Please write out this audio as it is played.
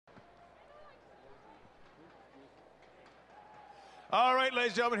All right,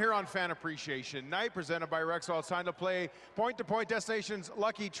 ladies and gentlemen, here on Fan Appreciation Night, presented by Rexall. It's time to play Point-to-Point Destinations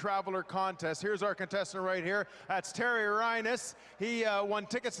Lucky Traveler Contest. Here's our contestant right here. That's Terry Rinnas. He won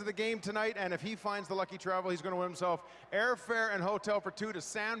tickets to the game tonight, and if he finds the lucky travel, he's going to win himself airfare and hotel for two to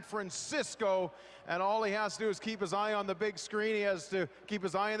San Francisco. And all he has to do is keep his eye on the big screen. He has to keep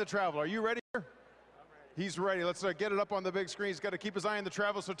his eye on the travel. Are you ready? He's ready. Let's get it up on the big screen. He's got to keep his eye on the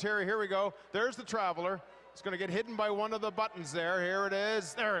travel. So, Terry, here we go. There's the traveler. It's going to get hidden by one of the buttons there. Here it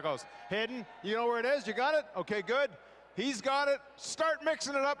is. There it goes. Hidden. You know where it is? You got it? Okay, good. He's got it. Start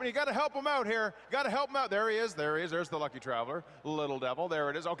mixing it up, and you got to help him out here. Got to help him out. There he is. There he is. There's the lucky traveler. Little devil. There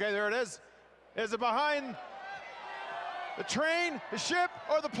it is. Okay, there it is. Is it behind the train, the ship,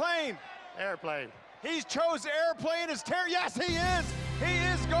 or the plane? Airplane. He's chose airplane as Terry. Yes, he is. He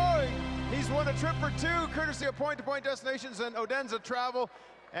is going. He's won a trip for two, courtesy of Point-to-Point Destinations and Odenza Travel.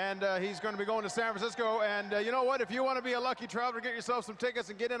 And he's going to be going to San Francisco. And you know what? If you want to be a lucky traveler, get yourself some tickets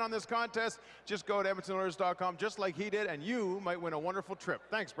and get in on this contest, just go to EdmontonOilers.com just like he did, and you might win a wonderful trip.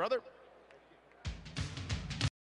 Thanks, brother.